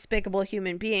he's a despicable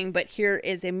human being, but here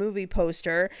is a movie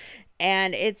poster,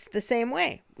 and it's the same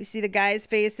way. We see the guy's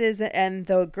faces and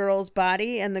the girl's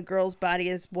body, and the girl's body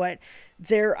is what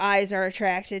their eyes are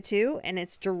attracted to, and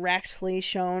it's directly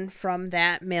shown from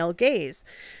that male gaze.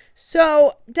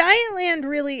 So Dietland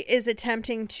really is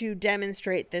attempting to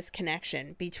demonstrate this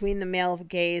connection between the male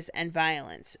gaze and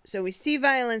violence. So we see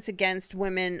violence against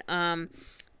women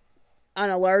on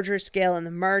a larger scale in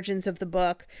the margins of the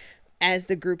book as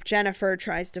the group Jennifer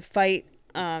tries to fight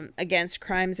against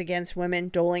crimes against women,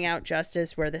 doling out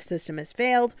justice where the system has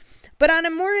failed. But on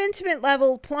a more intimate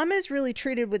level, Plum is really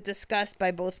treated with disgust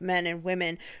by both men and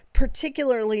women.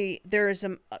 Particularly, there is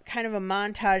a kind of a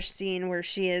montage scene where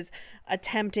she is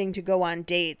attempting to go on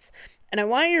dates. And I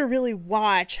want you to really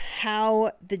watch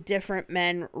how the different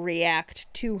men react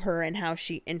to her and how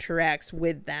she interacts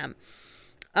with them.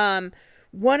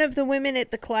 One of the women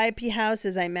at the Calliope house,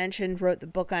 as I mentioned, wrote the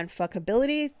book on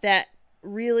fuckability that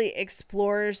really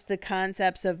explores the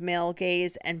concepts of male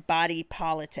gaze and body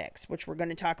politics, which we're going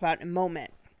to talk about in a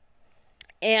moment.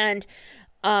 And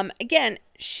again,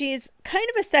 she's kind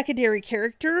of a secondary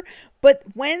character, but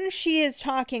when she is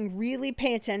talking, really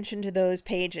pay attention to those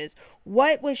pages.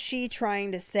 What was she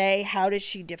trying to say? How does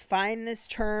she define this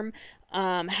term?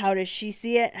 How does she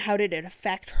see it? How did it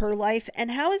affect her life?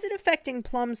 And how is it affecting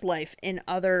Plum's life in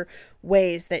other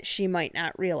ways that she might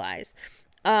not realize?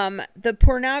 The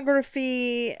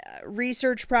pornography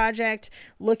research project,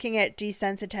 looking at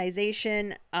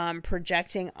desensitization,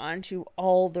 projecting onto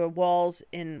all the walls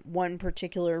in one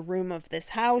particular room of this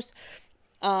house.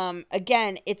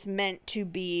 Again, it's meant to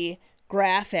be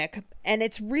graphic, and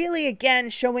it's really, again,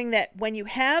 showing that when you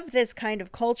have this kind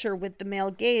of culture with the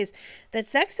male gaze, that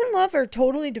sex and love are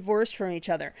totally divorced from each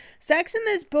other. Sex in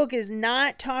this book is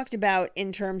not talked about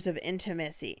in terms of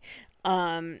intimacy,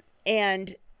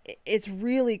 and it's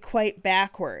really quite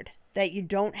backward that you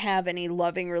don't have any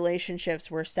loving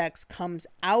relationships where sex comes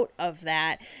out of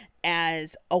that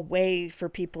as a way for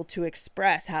people to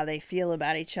express how they feel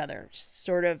about each other.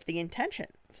 Sort of the intention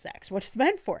of sex, what it's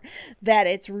meant for. That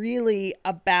it's really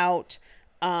about,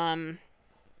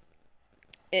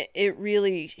 it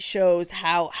really shows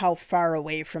how far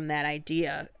away from that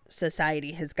idea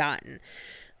society has gotten.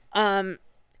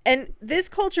 And this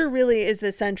culture really is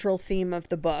the central theme of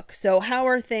the book. So how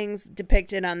are things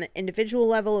depicted on the individual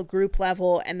level, a group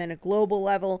level, and then a global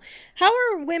level? How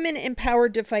are women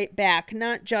empowered to fight back,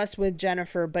 not just with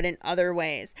Jennifer, but in other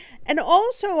ways? And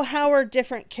also, how are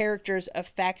different characters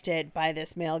affected by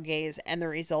this male gaze and the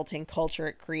resulting culture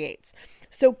it creates?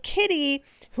 So Kitty,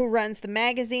 who runs the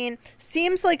magazine,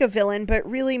 seems like a villain, but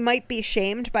really might be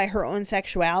shamed by her own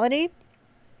sexuality,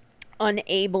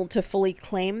 unable to fully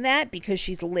claim that because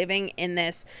she's living in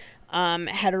this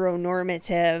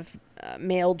heteronormative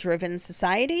male-driven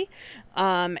society,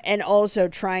 and also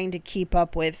trying to keep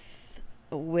up with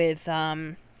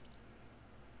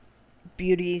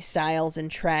beauty styles and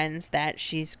trends that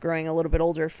she's growing a little bit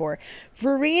older for.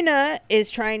 Verena is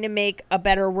trying to make a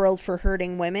better world for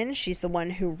hurting women. She's the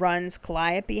one who runs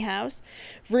Calliope House.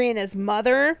 Verena's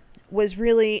mother was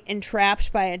really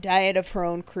entrapped by a diet of her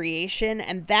own creation,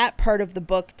 and that part of the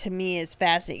book to me is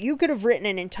fascinating. You could have written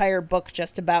an entire book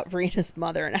just about Verena's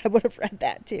mother, and I would have read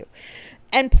that too.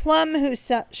 And Plum, who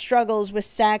struggles with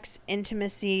sex,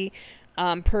 intimacy,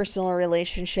 personal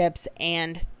relationships,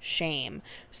 and shame.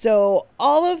 So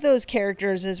all of those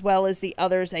characters, as well as the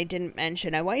others I didn't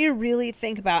mention, I want you to really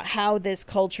think about how this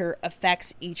culture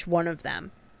affects each one of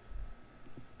them.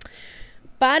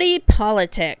 Body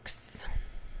politics.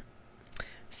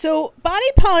 So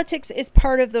body politics is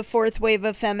part of the fourth wave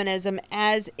of feminism,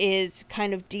 as is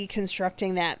kind of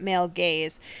deconstructing that male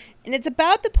gaze. And it's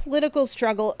about the political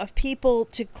struggle of people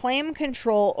to claim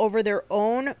control over their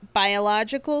own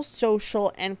biological,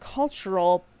 social, and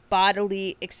cultural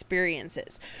bodily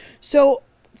experiences. So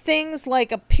things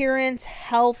like appearance,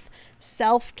 health,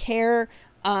 self-care,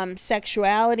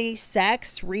 sexuality,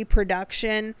 sex,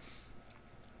 reproduction.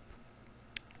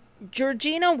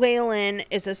 Georgina Whalen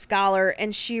is a scholar,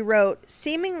 and she wrote,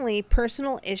 seemingly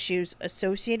personal issues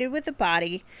associated with the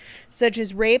body, such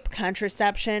as rape,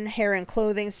 contraception, hair and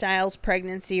clothing styles,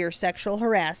 pregnancy, or sexual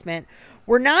harassment,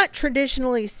 were not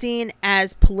traditionally seen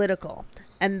as political,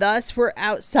 and thus were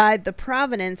outside the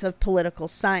provenance of political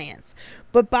science.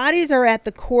 But bodies are at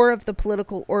the core of the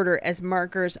political order as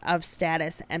markers of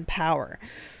status and power.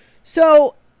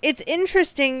 So it's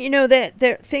interesting, you know,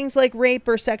 that things like rape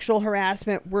or sexual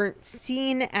harassment weren't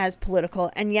seen as political,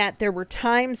 and yet there were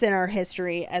times in our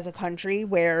history as a country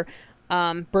where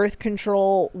birth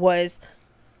control was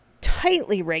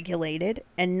tightly regulated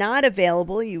and not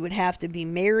available. You would have to be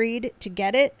married to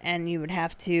get it, and you would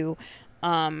have to,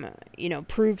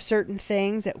 prove certain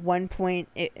things. At one point,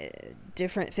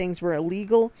 different things were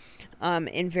illegal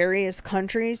in various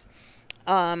countries.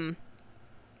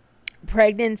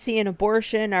 Pregnancy and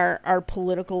abortion are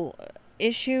political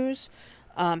issues.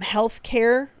 Health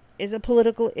care is a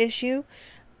political issue.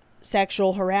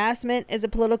 Sexual harassment is a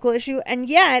political issue. And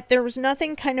yet there was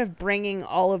nothing kind of bringing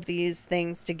all of these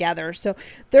things together. So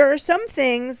there are some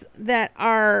things that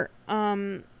are,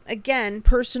 again,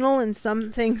 personal, and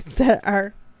some things that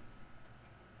are,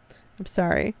 I'm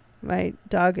sorry. My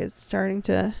dog is starting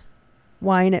to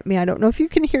whine at me. I don't know if you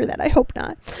can hear that. I hope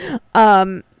not.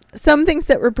 Some things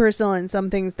that were personal and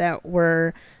some things that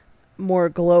were more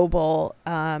global.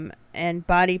 And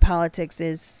body politics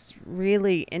is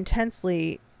really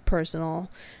intensely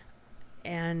personal.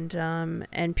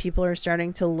 And people are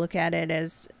starting to look at it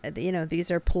as, these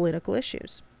are political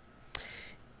issues.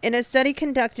 In a study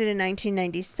conducted in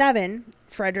 1997,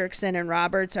 Fredrickson and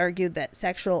Roberts argued that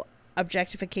sexual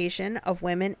objectification of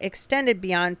women extended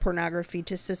beyond pornography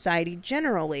to society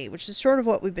generally, which is sort of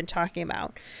what we've been talking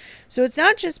about. So it's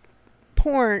not just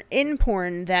in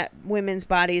porn that women's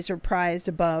bodies are prized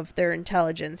above their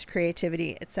intelligence,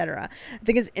 creativity, etc. I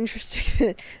think it's interesting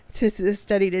that this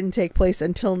study didn't take place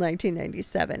until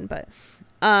 1997, but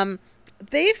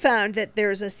they found that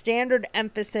there's a standard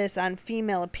emphasis on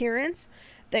female appearance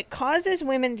that causes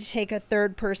women to take a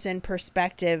third-person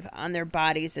perspective on their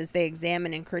bodies as they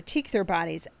examine and critique their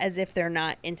bodies as if they're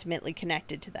not intimately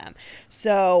connected to them.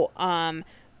 So,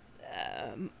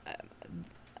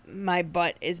 my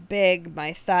butt is big,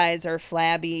 my thighs are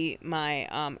flabby, my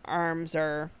arms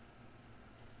are...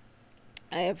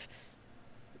 I have,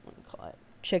 what do you call it,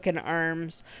 chicken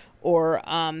arms, or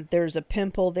there's a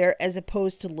pimple there, as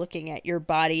opposed to looking at your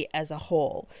body as a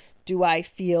whole. Do I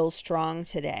feel strong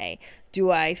today? Do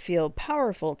I feel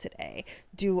powerful today?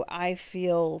 Do I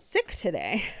feel sick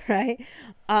today? Right?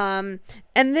 And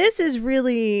this is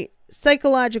really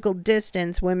psychological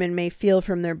distance women may feel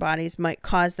from their bodies might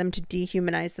cause them to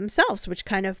dehumanize themselves, which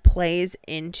kind of plays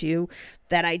into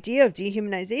that idea of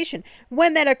dehumanization.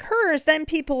 When that occurs, then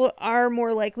people are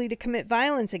more likely to commit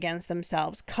violence against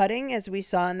themselves. Cutting, as we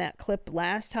saw in that clip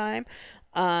last time,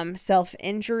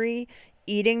 self-injury,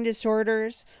 eating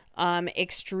disorders,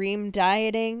 extreme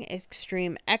dieting,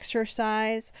 extreme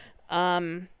exercise,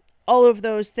 all of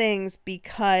those things,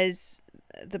 because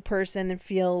the person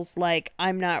feels like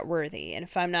I'm not worthy. And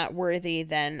if I'm not worthy,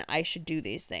 then I should do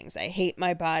these things. I hate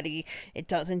my body. It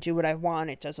doesn't do what I want.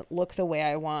 It doesn't look the way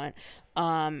I want.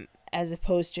 As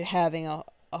opposed to having a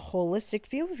holistic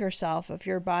view of yourself, of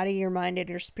your body, your mind, and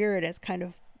your spirit as kind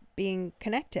of being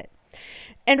connected.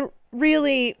 And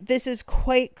really, this is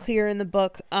quite clear in the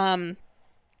book.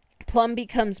 Plum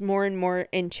becomes more and more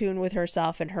in tune with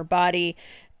herself and her body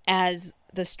as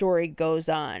the story goes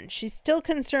on. She's still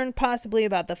concerned possibly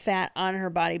about the fat on her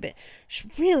body, but she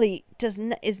really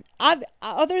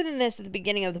other than this at the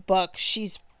beginning of the book,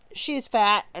 she's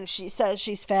fat and she says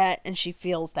she's fat and she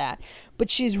feels that, but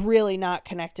she's really not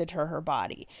connected to her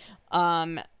body.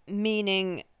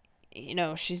 Meaning,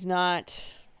 she's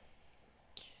not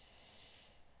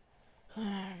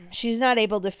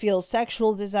able to feel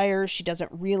sexual desire. She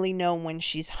doesn't really know when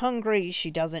she's hungry.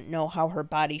 She doesn't know how her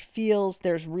body feels.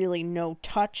 There's really no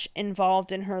touch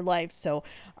involved in her life. So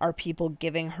are people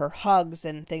giving her hugs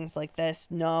and things like this?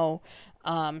 No.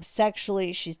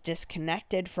 Sexually, she's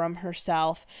disconnected from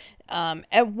herself.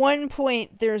 At one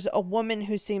point, there's a woman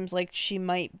who seems like she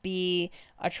might be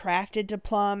attracted to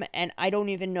Plum, and I don't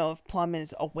even know if Plum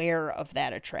is aware of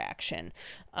that attraction.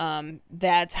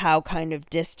 That's how kind of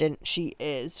distant she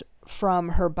is from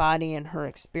her body and her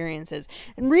experiences,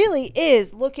 and really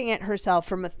is looking at herself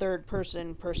from a third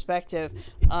person perspective.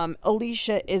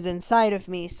 Alicia is inside of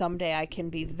me. Someday I can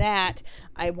be that.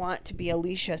 I want to be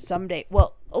Alicia someday.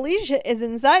 Well, Alicia is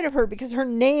inside of her because her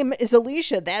name is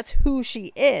Alicia. That's who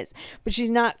she is, but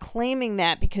she's not claiming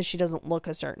that because she doesn't look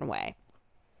a certain way.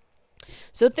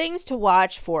 So things to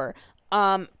watch for: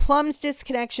 Plum's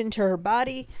disconnection to her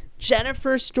body,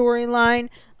 Jennifer's storyline.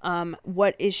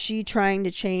 What is she trying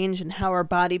to change, and how are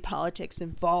body politics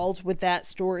involved with that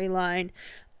storyline?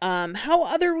 How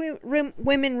other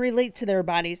women relate to their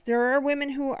bodies. There are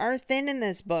women who are thin in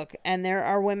this book, and there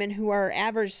are women who are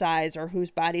average size or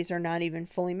whose bodies are not even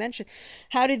fully mentioned.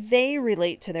 How do they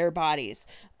relate to their bodies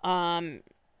in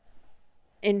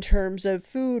terms of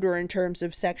food or in terms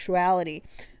of sexuality?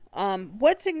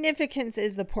 What significance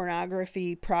is the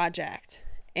pornography project?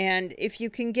 And if you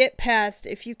can get past,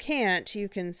 if you can't, you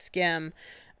can skim.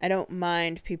 I don't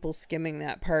mind people skimming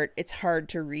that part. It's hard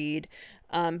to read.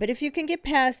 But if you can get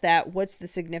past that, what's the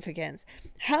significance?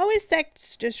 How is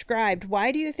sex described?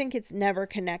 Why do you think it's never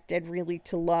connected really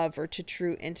to love or to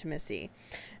true intimacy?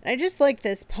 And I just like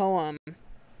this poem.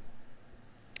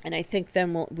 And I think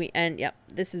then we end. Yep,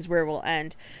 this is where we'll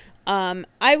end.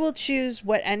 I will choose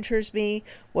what enters me,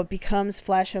 what becomes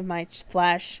flesh of my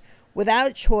flesh.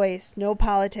 Without choice, no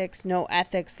politics, no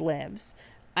ethics lives.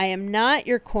 I am not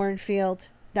your cornfield,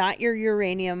 not your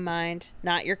uranium mine,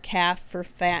 not your calf for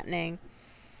fattening,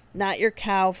 not your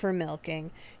cow for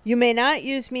milking. You may not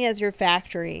use me as your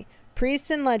factory. Priests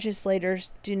and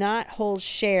legislators do not hold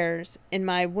shares in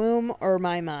my womb or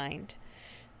my mind.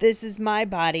 This is my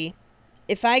body.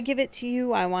 If I give it to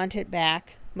you, I want it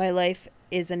back. My life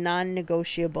is a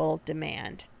non-negotiable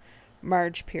demand.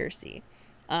 Marge Piercy.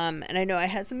 And I know I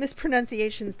had some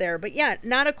mispronunciations there, but yeah,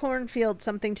 not a cornfield,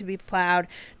 something to be plowed,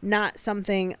 not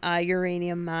something,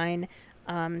 uranium mine,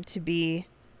 to be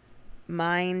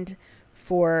mined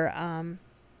for,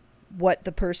 what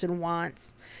the person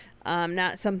wants,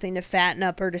 not something to fatten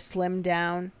up or to slim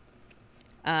down,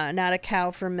 not a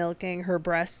cow for milking. Her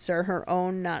breasts are her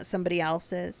own, not somebody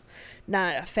else's,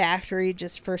 not a factory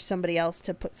just for somebody else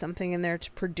to put something in there to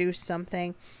produce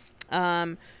something.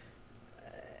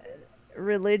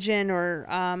 Religion or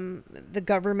the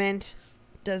government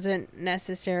doesn't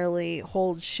necessarily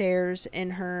hold shares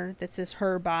in her. This is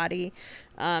her body,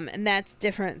 and that's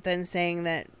different than saying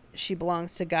that she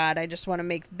belongs to God. I just want to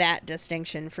make that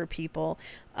distinction for people.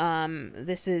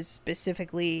 This is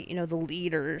specifically, you know, the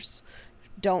leaders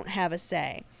don't have a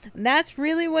say. And that's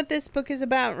really what this book is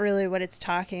about, really what it's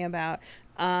talking about.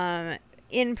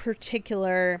 In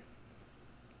particular,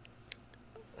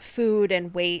 food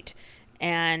and weight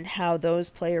and how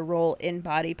those play a role in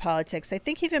body politics. I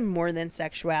think even more than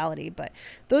sexuality, but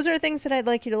those are things that I'd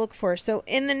like you to look for. So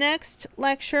in the next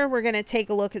lecture, we're going to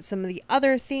take a look at some of the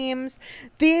other themes.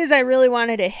 These I really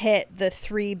wanted to hit the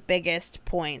three biggest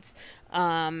points.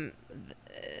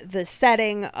 The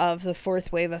setting of the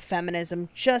fourth wave of feminism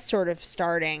just sort of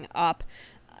starting up,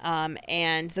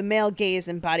 and the male gaze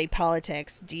and body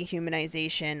politics,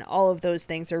 dehumanization, all of those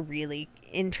things are really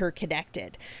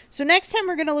interconnected. So next time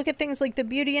we're going to look at things like the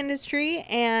beauty industry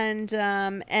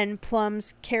and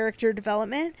Plum's character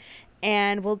development,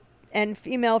 and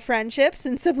female friendships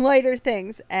and some lighter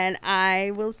things. And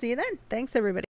I will see you then. Thanks, everybody.